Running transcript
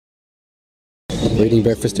We're eating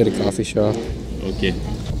breakfast at a coffee shop. Okay.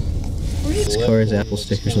 This car has Apple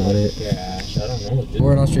stickers on it. Yeah, I don't know.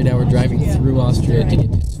 We're in Austria now. We're driving through Austria to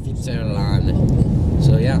get to Switzerland.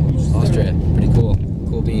 So yeah, Austria, pretty cool.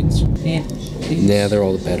 Cool beans. Nah, they're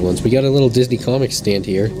all the bad ones. We got a little Disney comic stand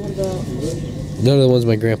here. None of the ones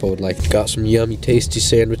my grandpa would like. Got some yummy, tasty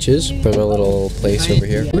sandwiches from a little place over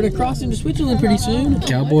here. We're gonna cross into Switzerland pretty soon.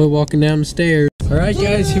 Cowboy walking down the stairs. All right,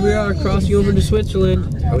 guys, here we are crossing over to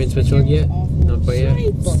Switzerland. Are we in Switzerland yet? Not quite yet.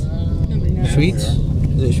 Sweets?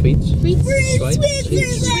 Is it sweets? Sweets.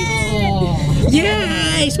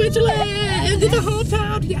 Yay, Switzerland! The whole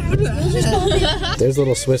town. There's a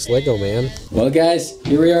little Swiss Lego man. Well, guys,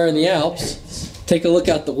 here we are in the Alps. Take a look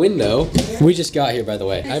out the window. We just got here, by the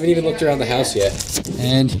way. I haven't even looked around the house yet.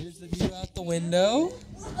 And here's the view out the window.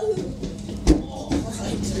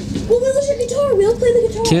 Well, where's your guitar? We'll play the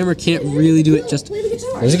guitar. Camera can't really do it just. Play the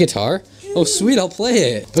guitar. There's a guitar. Oh, sweet! I'll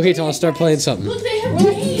play it. Okay, Thomas, start playing something. Look, they have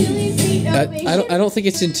I don't think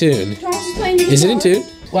it's in tune. Is it in tune?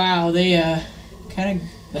 Wow, they kind of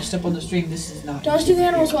messed up on the string. This is not. Josh, do the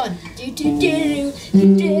animals one.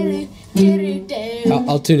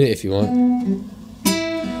 I'll tune it if you want.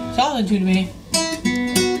 It's all in tune to me.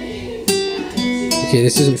 Okay,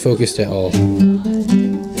 this isn't focused at all. Don't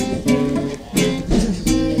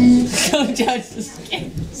judge the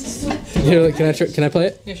skin. You know, can I play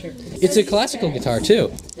it? Yeah, sure. It's a classical guitar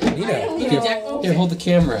too. Here, hold the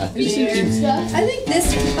camera. I think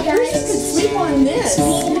this person could sleep on this.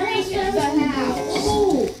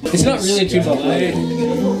 It's not really too well played.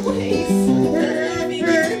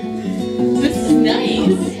 This is nice.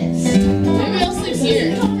 Maybe I'll sleep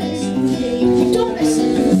here. Don't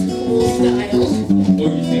cool style. Oh,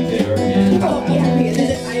 you think they are? Yeah. Oh, yeah, because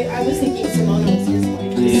I was thinking Simona was his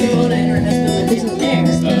wife. Simona and her husband isn't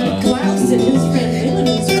there. Klaus and his friend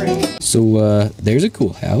Melody's right. So, there's a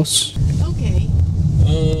cool house. Okay.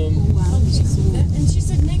 Wow. And she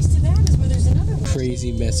said next to that is where there's another one.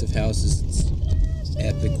 Crazy mess of houses. It's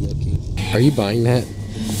epic looking. Are you buying that?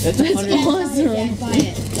 That's awesome. Buy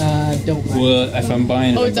it. Don't buy it. Well, if I'm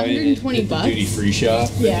buying it, Oh, it's I'm buying it at 120 the bucks? duty-free shop.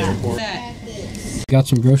 Yeah. Got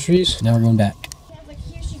some groceries. Now we're going back. Like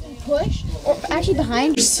here she can push, or actually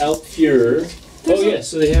behind. Out Pure. Oh yeah,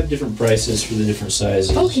 so they have different prices for the different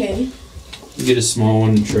sizes. Okay. You get a small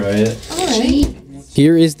one and try it. Alright.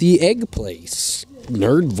 Here is the egg place.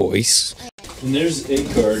 Nerd voice. And there's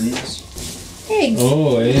egg gardens. Eggs.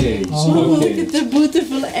 Oh, eggs. Oh, Okay. look at the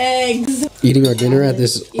beautiful eggs. Eating our dinner at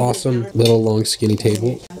this awesome little long skinny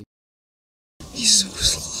table. He's so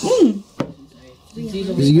slow.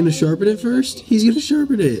 Is he gonna sharpen it first? He's gonna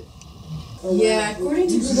sharpen it. Yeah, according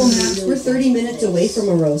to Google Maps, we're 30 minutes away from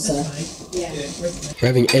Arosa. We're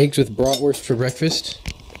having eggs with bratwurst for breakfast.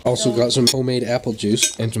 Also got some homemade apple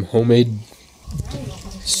juice and some homemade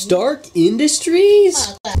Stark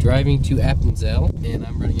Industries. Driving to Appenzell, and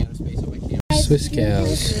I'm running out of space on my camera. Swiss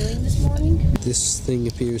cows. This thing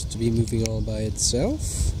appears to be moving all by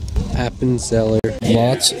itself. Appenzeller.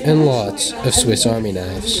 Lots and lots of Swiss Army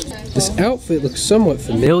knives. This outfit looks somewhat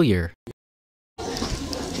familiar.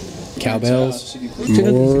 Cowbells.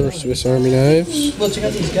 More Swiss Army knives. Well, check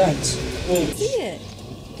out these guns. See it.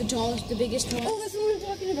 The tallest, the biggest one. Oh, that's what I'm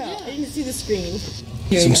talking about. I didn't see the screen.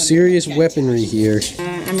 Some serious weaponry here.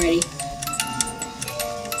 I'm ready.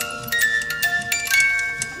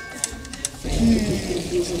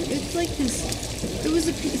 It's like this. There was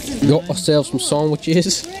a piece of. Got ourselves some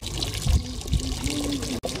sandwiches.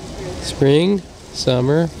 Spring,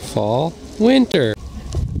 summer, fall, winter.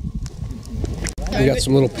 We got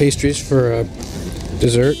some little pastries for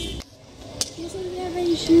dessert.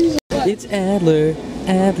 It's Adler,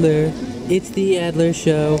 Adler. It's the Adler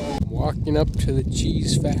Show. Walking up to the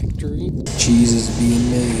cheese factory. Cheese is being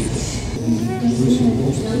made.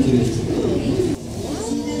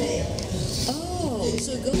 Oh,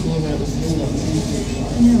 so go.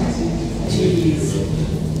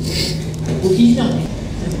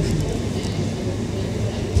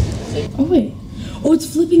 Oh wait. Oh, it's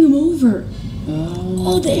flipping them over.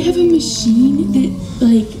 Oh, they have a machine that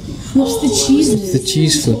like flips the cheese. It's the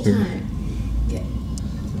cheese flipper.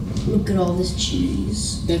 Look at all this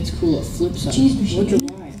cheese. That's cool. It flips up. Cheese machine. Wonder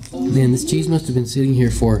why. Man, this cheese must have been sitting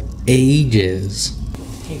here for ages.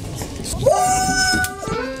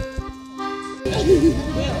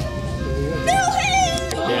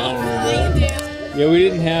 Yeah, we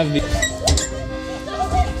didn't have the.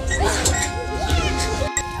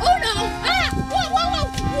 Oh no! Ah! Whoa!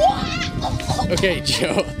 Whoa! Okay,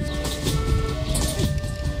 Joe.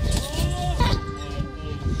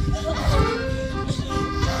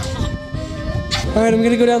 All right, I'm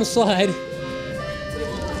gonna go down the slide.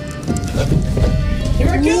 Here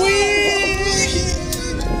I go!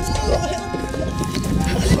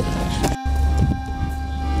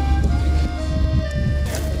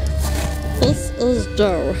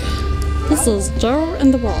 Joe. This is Joe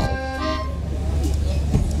and the wall.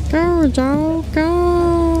 Go, Joe,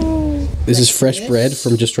 go. This is fresh bread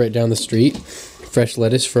from just right down the street. Fresh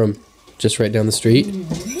lettuce from just right down the street.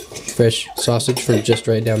 Fresh sausage from just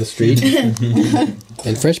right down the street.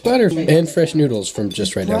 And fresh butter and fresh noodles from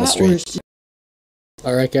just right down the street.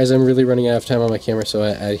 Alright guys, I'm really running out of time on my camera, so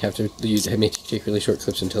I have to take really short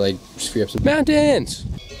clips until I just free up some mountains!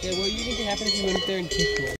 Yeah, what do you think would happen if you went up there and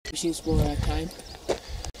took machines more time?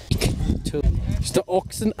 It's the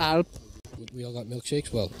Swiss Alps. We all got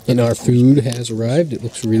milkshakes? Well, and our food has arrived. It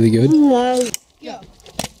looks really good.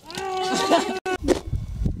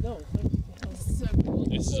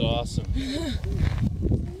 This is awesome.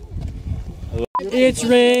 It's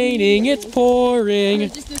raining, it's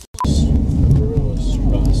pouring.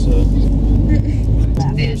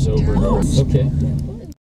 There's over. Okay.